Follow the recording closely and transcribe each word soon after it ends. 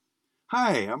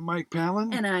Hi, I'm Mike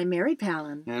Palin. And I'm Mary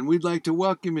Palin. And we'd like to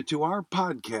welcome you to our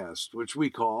podcast, which we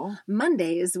call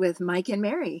Mondays with Mike and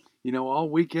Mary. You know, all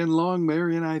weekend long,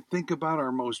 Mary and I think about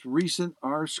our most recent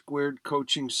R-Squared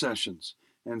coaching sessions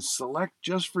and select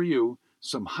just for you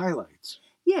some highlights.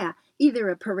 Yeah, either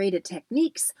a parade of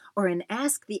techniques or an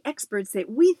ask the experts that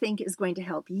we think is going to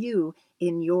help you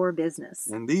in your business.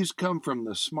 And these come from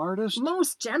the smartest,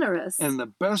 most generous, and the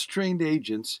best trained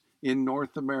agents in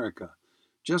North America.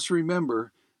 Just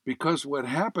remember, because what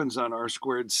happens on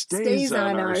R-Squared stays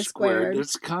on R-Squared.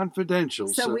 It's confidential.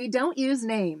 So we don't use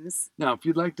names. Now, if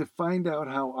you'd like to find out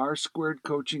how R-Squared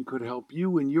coaching could help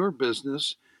you in your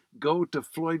business, go to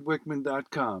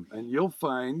floydwickman.com and you'll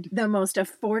find the most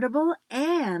affordable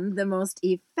and the most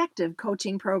effective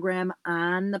coaching program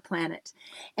on the planet.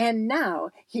 And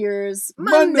now, here's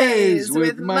Mondays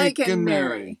with Mike and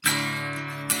Mary.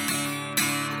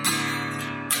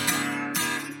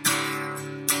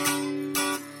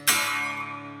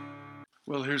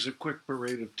 Well, here's a quick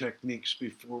parade of techniques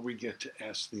before we get to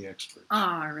Ask the Experts.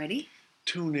 Alrighty.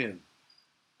 Tune in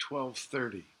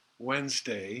 12:30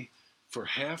 Wednesday for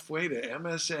Halfway to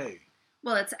MSA.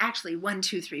 Well, it's actually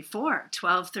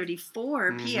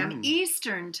 12:34 p.m.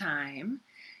 Eastern Time.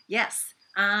 Yes,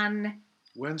 on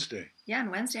Wednesday. Yeah,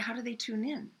 on Wednesday. How do they tune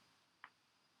in?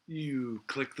 You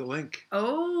click the link.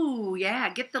 Oh, yeah.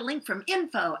 Get the link from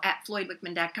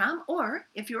info@floydwickman.com. Or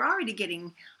if you're already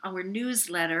getting our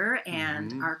newsletter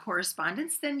and our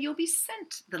correspondence, then you'll be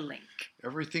sent the link.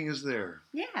 Everything is there.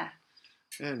 Yeah.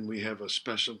 And we have a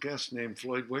special guest named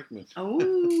Floyd Wickman. Oh,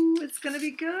 it's going to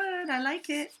be good. I like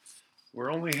it.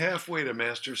 We're only halfway to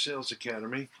Master Sales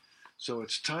Academy, so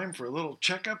it's time for a little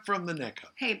checkup from the neck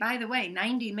up. Hey, by the way,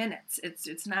 90 minutes.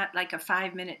 It's not like a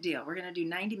 5-minute deal. We're going to do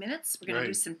 90 minutes. We're going to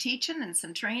do some teaching and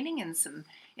some training and some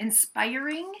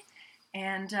inspiring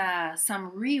and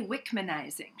some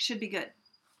re-Wickmanizing. Should be good.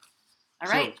 All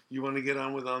right. So, you want to get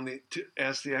on with to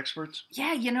Ask the Experts?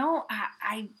 Yeah, you know,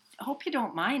 I hope you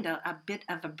don't mind a bit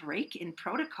of a break in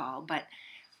protocol, but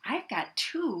I've got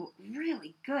two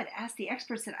really good Ask the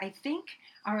Experts that I think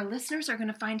our listeners are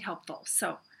going to find helpful.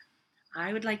 So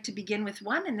I would like to begin with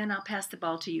one, and then I'll pass the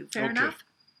ball to you. Fair enough?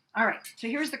 All right, so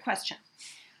here's the question.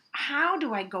 How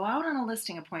do I go out on a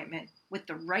listing appointment with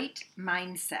the right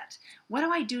mindset? What do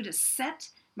I do to set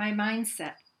my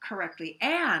mindset correctly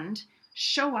and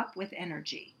show up with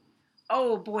energy?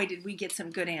 Oh, boy, did we get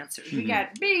some good answers. We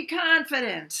got be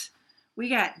confident. We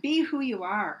got be who you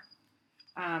are.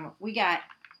 We got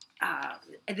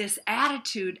this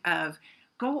attitude of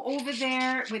go over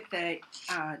there with the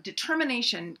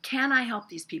determination, can I help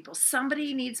these people?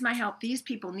 Somebody needs my help. These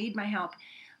people need my help.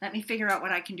 Let me figure out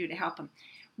what I can do to help them.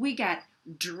 We got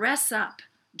dress up,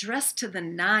 dress to the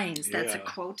nines. That's a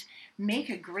quote.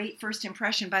 Make a great first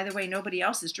impression. By the way, nobody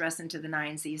else is dressing to the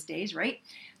nines these days, right?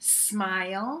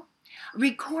 Smile.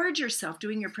 Record yourself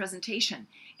doing your presentation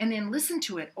and then listen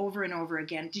to it over and over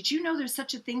again. Did you know there's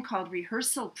such a thing called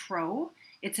Rehearsal Pro?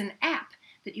 It's an app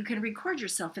that you can record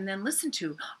yourself and then listen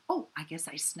to. Oh, I guess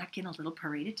I snuck in a little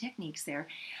parade of techniques there.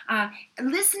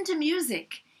 Listen to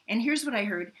music. And here's what I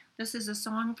heard. This is a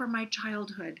song from my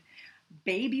childhood.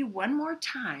 Baby One More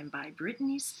Time by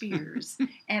Britney Spears.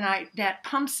 And that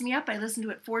pumps me up. I listen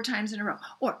to it 4 times in a row.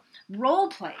 Or role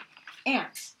play. And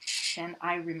then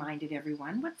I reminded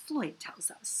everyone what Floyd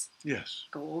tells us. Yes.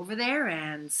 Go over there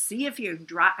and see if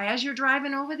as you're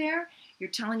driving over there, you're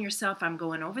telling yourself, I'm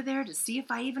going over there to see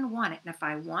if I even want it. And if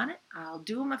I want it, I'll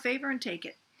do them a favor and take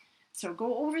it. So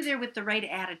go over there with the right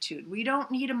attitude. We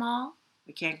don't need them all.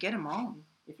 We can't get them all.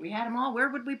 If we had them all, where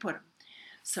would we put them?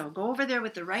 So go over there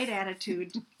with the right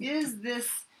attitude. Is this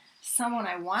someone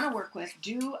I want to work with?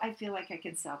 Do I feel like I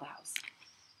can sell the house?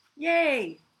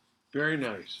 Yay! Very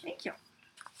nice. Thank you.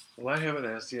 Well, I haven't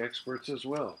asked the experts as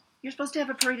well. You're supposed to have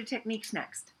a parade of techniques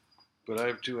next. But I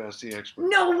have 2 Ask the Experts.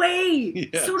 No way!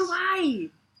 Yes. So do I.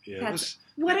 Yeah,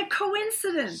 what a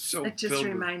coincidence. So that just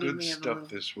reminded me of good stuff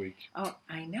this week. Oh,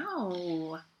 I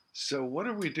know. So what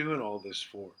are we doing all this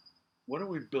for? What are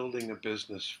we building a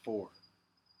business for?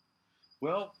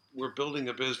 Well, we're building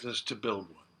a business to build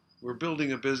one. We're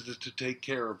building a business to take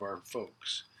care of our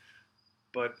folks.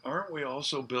 But aren't we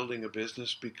also building a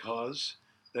business because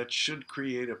that should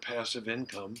create a passive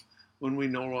income when we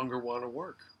no longer want to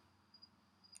work?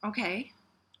 Okay.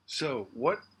 So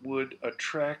what would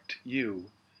attract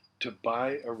you to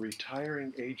buy a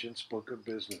retiring agent's book of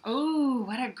business? Oh,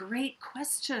 what a great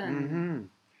question.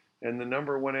 And the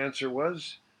number one answer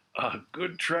was a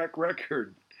good track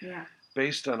record. Yeah.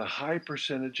 Based on a high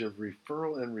percentage of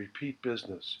referral and repeat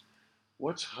business.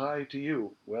 What's high to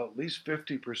you? Well, at least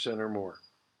 50% or more.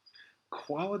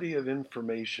 Quality of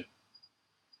information.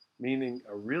 meaning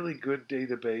a really good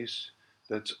database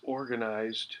that's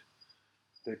organized,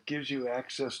 that gives you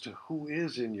access to who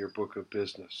is in your book of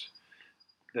business.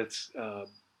 That's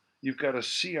you've got a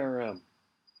CRM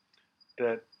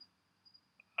that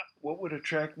what would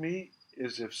attract me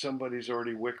is if somebody's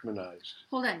already Wickmanized.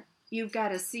 Hold on. You've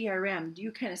got a CRM.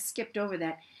 You kind of skipped over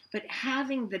that. But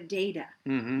having the data,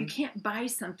 Mm-hmm. you can't buy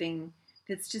something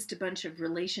that's just a bunch of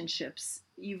relationships.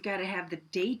 You've got to have the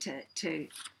data to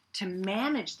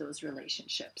manage those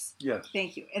relationships. Yes.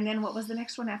 Thank you. And then what was the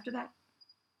next one after that?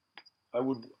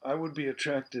 I would be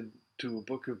attracted to a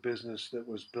book of business that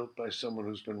was built by someone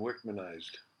who's been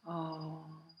Wickmanized. Oh.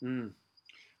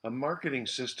 A marketing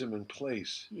system in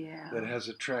place Yeah. that has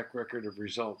a track record of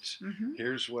results. Mm-hmm.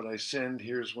 Here's what I send,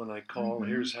 here's when I call,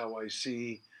 here's how I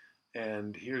see,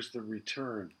 and here's the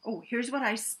return. Oh, here's what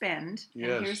I spend, Yes.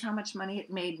 and here's how much money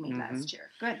it made me last year.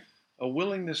 Good. A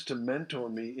willingness to mentor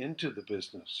me into the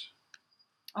business.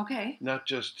 Okay. Not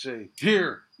just say,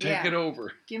 here, take it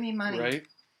over. Give me money. Right?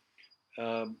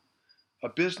 A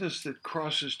business that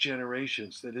crosses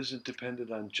generations, that isn't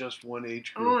dependent on just one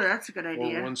age group. Oh, that's a good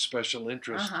idea. Or one special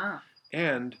interest. Uh-huh.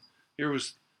 And here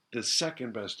was the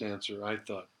second best answer, I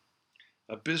thought.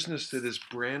 A business that is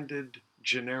branded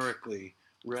generically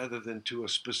rather than to a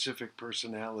specific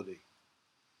personality.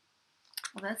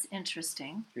 Well, that's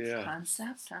interesting. Yeah.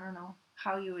 Concept. I don't know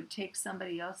how you would take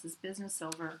somebody else's business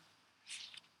over.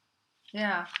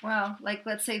 Yeah. Well, like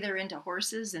let's say they're into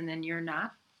horses and then you're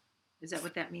not. Is that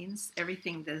what that means?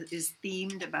 Everything that is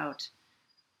themed about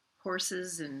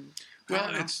horses and well,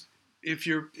 it's if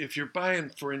you're buying,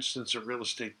 for instance, a real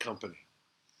estate company,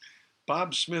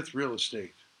 Bob Smith Real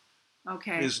Estate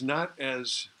is not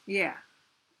as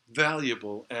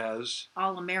valuable as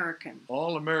All American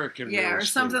Real Estate, or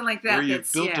something like that. Where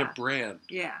you've built a brand.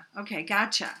 Yeah. Okay.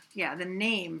 Gotcha. Yeah. The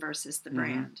name versus the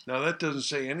brand. Now that doesn't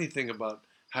say anything about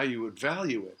how you would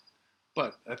value it.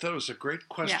 But I thought it was a great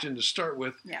question to start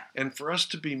with, and for us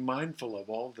to be mindful of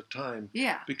all the time,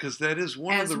 because that is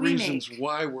one of the reasons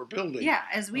why we're building. Yeah,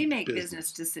 as we make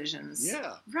business decisions.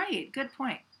 Yeah. Right, good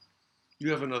point.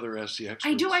 You have another SCX.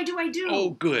 I do.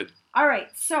 Oh, good. All right,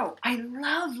 so I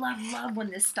love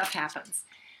when this stuff happens.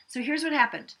 So here's what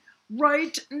happened.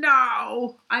 Right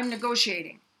now, I'm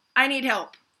negotiating. I need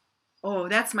help. Oh,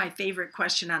 that's my favorite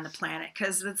question on the planet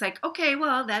because it's like, okay,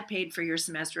 well, that paid for your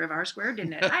semester of R-squared,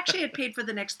 didn't it? Actually, it paid for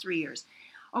the next 3 years.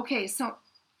 Okay, so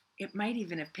it might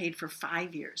even have paid for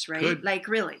 5 years, right? Good. Like,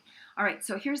 really. All right,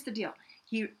 so here's the deal.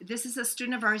 This is a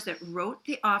student of ours that wrote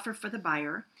the offer for the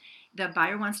buyer. The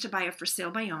buyer wants to buy a for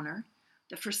sale by owner.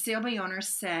 The for sale by owner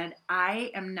said, I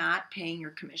am not paying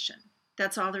your commission.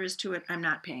 That's all there is to it. I'm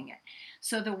not paying it.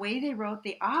 So the way they wrote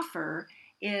the offer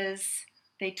is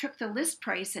they took the list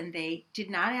price and they did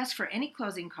not ask for any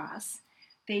closing costs.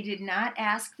 They did not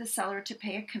ask the seller to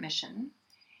pay a commission.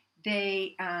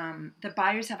 The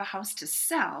buyers have a house to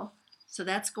sell, so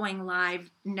that's going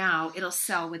live now. It'll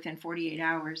sell within 48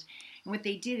 hours. And what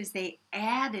they did is they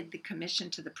added the commission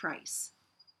to the price,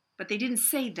 but they didn't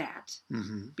say that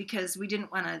because they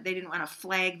didn't want to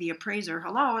flag the appraiser.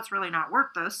 Hello, it's really not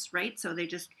worth this, right? So they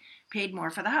just paid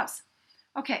more for the house.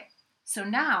 Okay, so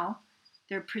now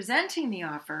they're presenting the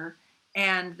offer,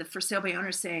 and the for sale by owner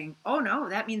is saying, oh, no,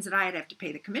 that means that I'd have to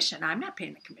pay the commission. I'm not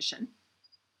paying the commission.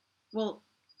 Well,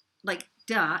 like,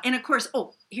 duh. And, of course,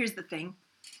 here's the thing.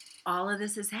 All of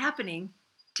this is happening.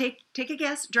 Take a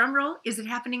guess. Drum roll. Is it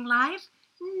happening live?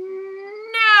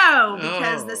 No,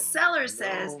 because the seller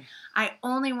says, I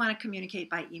only want to communicate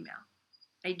by email.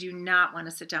 I do not want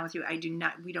to sit down with you.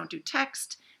 We don't do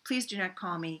text. Please do not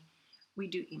call me. We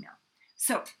do email.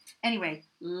 So anyway,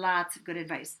 lots of good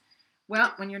advice.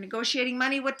 Well, when you're negotiating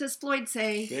money, what does Floyd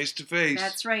say? Face to face.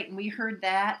 That's right. And we heard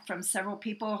that from several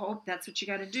people. Hope that's what you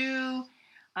got to do.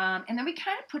 And then we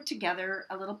kind of put together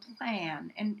a little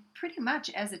plan. And pretty much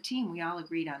as a team, we all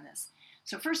agreed on this.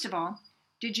 So first of all,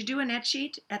 did you do a net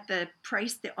sheet at the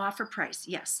price, the offer price?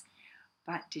 Yes.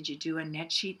 But did you do a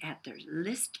net sheet at their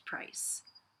list price?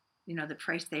 You know, the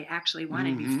price they actually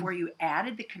wanted before you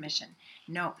added the commission?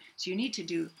 No. So you need to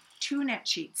do 2 net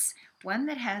sheets. One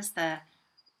that has the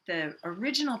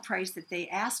original price that they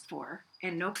asked for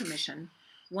and no commission.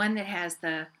 One that has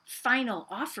the final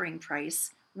offering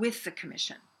price with the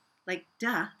commission. Like,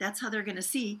 duh, that's how they're going to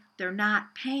see they're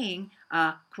not paying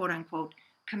a quote-unquote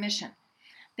commission.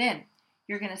 Then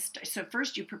you're going to so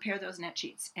first you prepare those net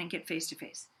sheets and get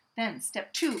face-to-face. Then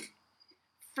step 2,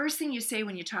 first thing you say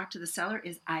when you talk to the seller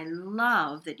is, I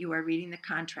love that you are reading the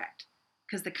contract,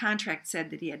 because the contract said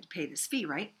that he had to pay this fee,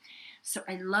 right? So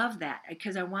I love that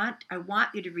because I want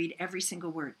you to read every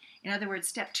single word. In other words,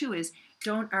 step 2 is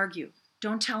don't argue.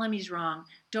 Don't tell him he's wrong.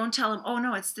 Don't tell him, oh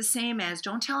no, it's the same as.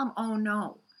 Don't tell him, oh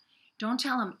no. Don't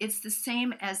tell him it's the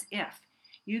same as if.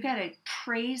 You got to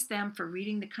praise them for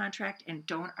reading the contract and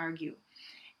don't argue.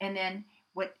 And then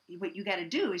what you got to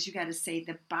do is you got to say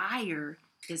the buyer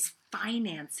is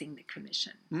financing the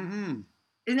commission. Mm-hmm.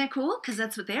 Isn't that cool? Because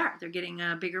that's what they are. They're getting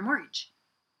a bigger mortgage.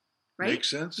 Right? Makes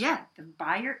sense. Yeah, the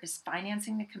buyer is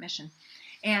financing the commission.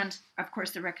 And of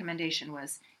course, the recommendation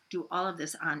was do all of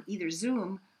this on either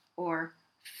Zoom or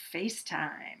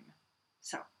FaceTime.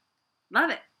 So, love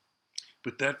it.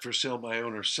 But that for sale by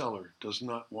owner seller does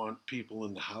not want people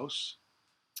in the house.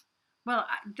 Well,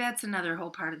 that's another whole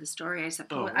part of the story, I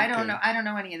suppose. Oh, I don't okay. know. I don't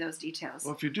know any of those details.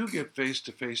 Well, if you do get face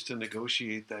to face to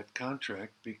negotiate that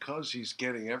contract, because he's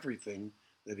getting everything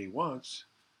that he wants,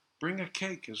 bring a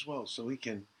cake as well so he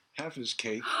can have his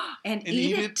cake and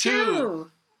eat it too.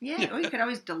 Yeah. Well, you could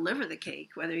always deliver the cake,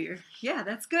 whether you're. Yeah,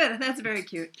 that's good. That's very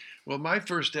cute. Well, my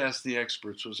first Ask the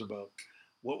Experts was about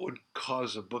what would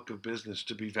cause a book of business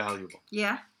to be valuable.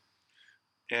 Yeah.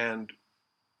 And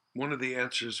one of the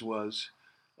answers was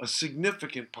a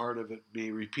significant part of it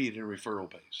be repeat and referral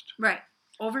based. Right.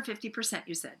 Over 50%,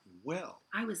 you said. Well,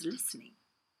 I was listening.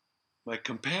 my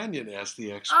companion Asked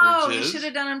the Experts Oh, you is, should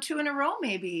have done them 2 in a row,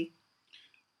 maybe.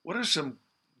 what are some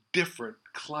different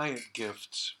client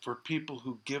gifts for people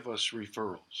who give us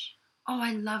referrals? Oh,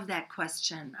 I love that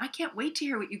question. I can't wait to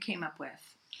hear what you came up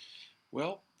with.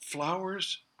 Well,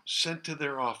 flowers sent to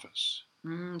their office.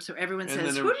 So everyone And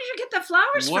says, then who did you get the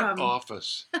flowers What from?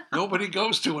 office? Nobody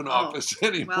goes to an Oh, office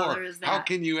anymore. well, there is How that.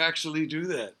 can you actually do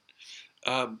that?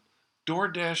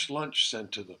 DoorDash lunch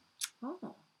sent to them.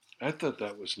 Oh, I thought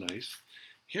that was nice.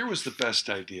 Here was the best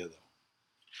idea,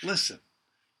 though. Listen.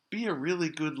 Be a really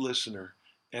good listener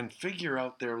and figure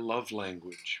out their love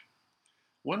language.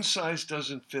 One size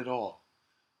doesn't fit all.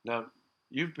 Now,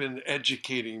 you've been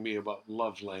educating me about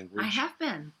love language. I have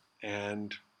been.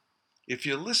 And if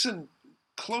you listen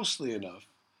closely enough,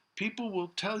 people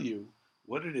will tell you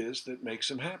what it is that makes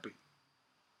them happy.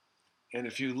 And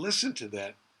if you listen to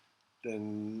that,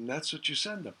 then that's what you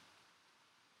send them.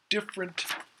 Different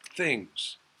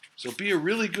things. So be a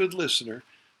really good listener.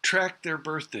 Track their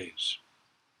birthdays.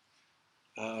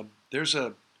 There's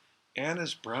a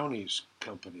Anna's Brownies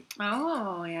company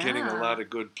Oh, yeah. getting a lot of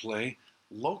good play.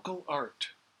 Local art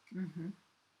Mm-hmm.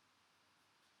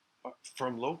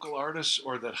 from local artists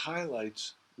or that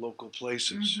highlights local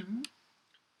places.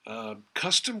 Mm-hmm.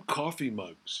 Custom coffee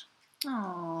mugs.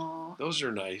 Oh. Those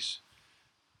are nice.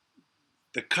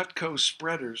 The Cutco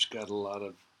spreaders got a lot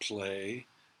of play.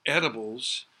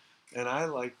 Edibles. And I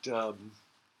liked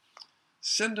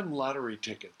send them lottery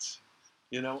tickets.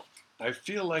 You know, I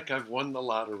feel like I've won the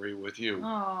lottery with you.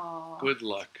 Oh. Good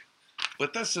luck.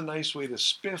 But that's a nice way to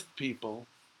spiff people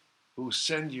who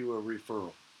send you a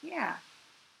referral. Yeah.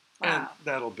 And Wow.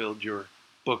 that'll build your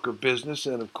book of business.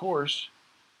 And of course,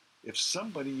 if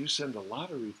somebody you send a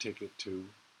lottery ticket to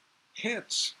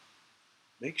hits,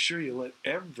 make sure you let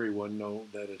everyone know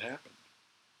that it happened.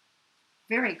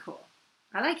 Very cool.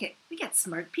 I like it. We got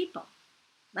smart people.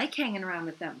 Like hanging around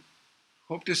with them.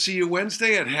 Hope to see you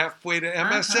Wednesday at Halfway to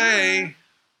MSA.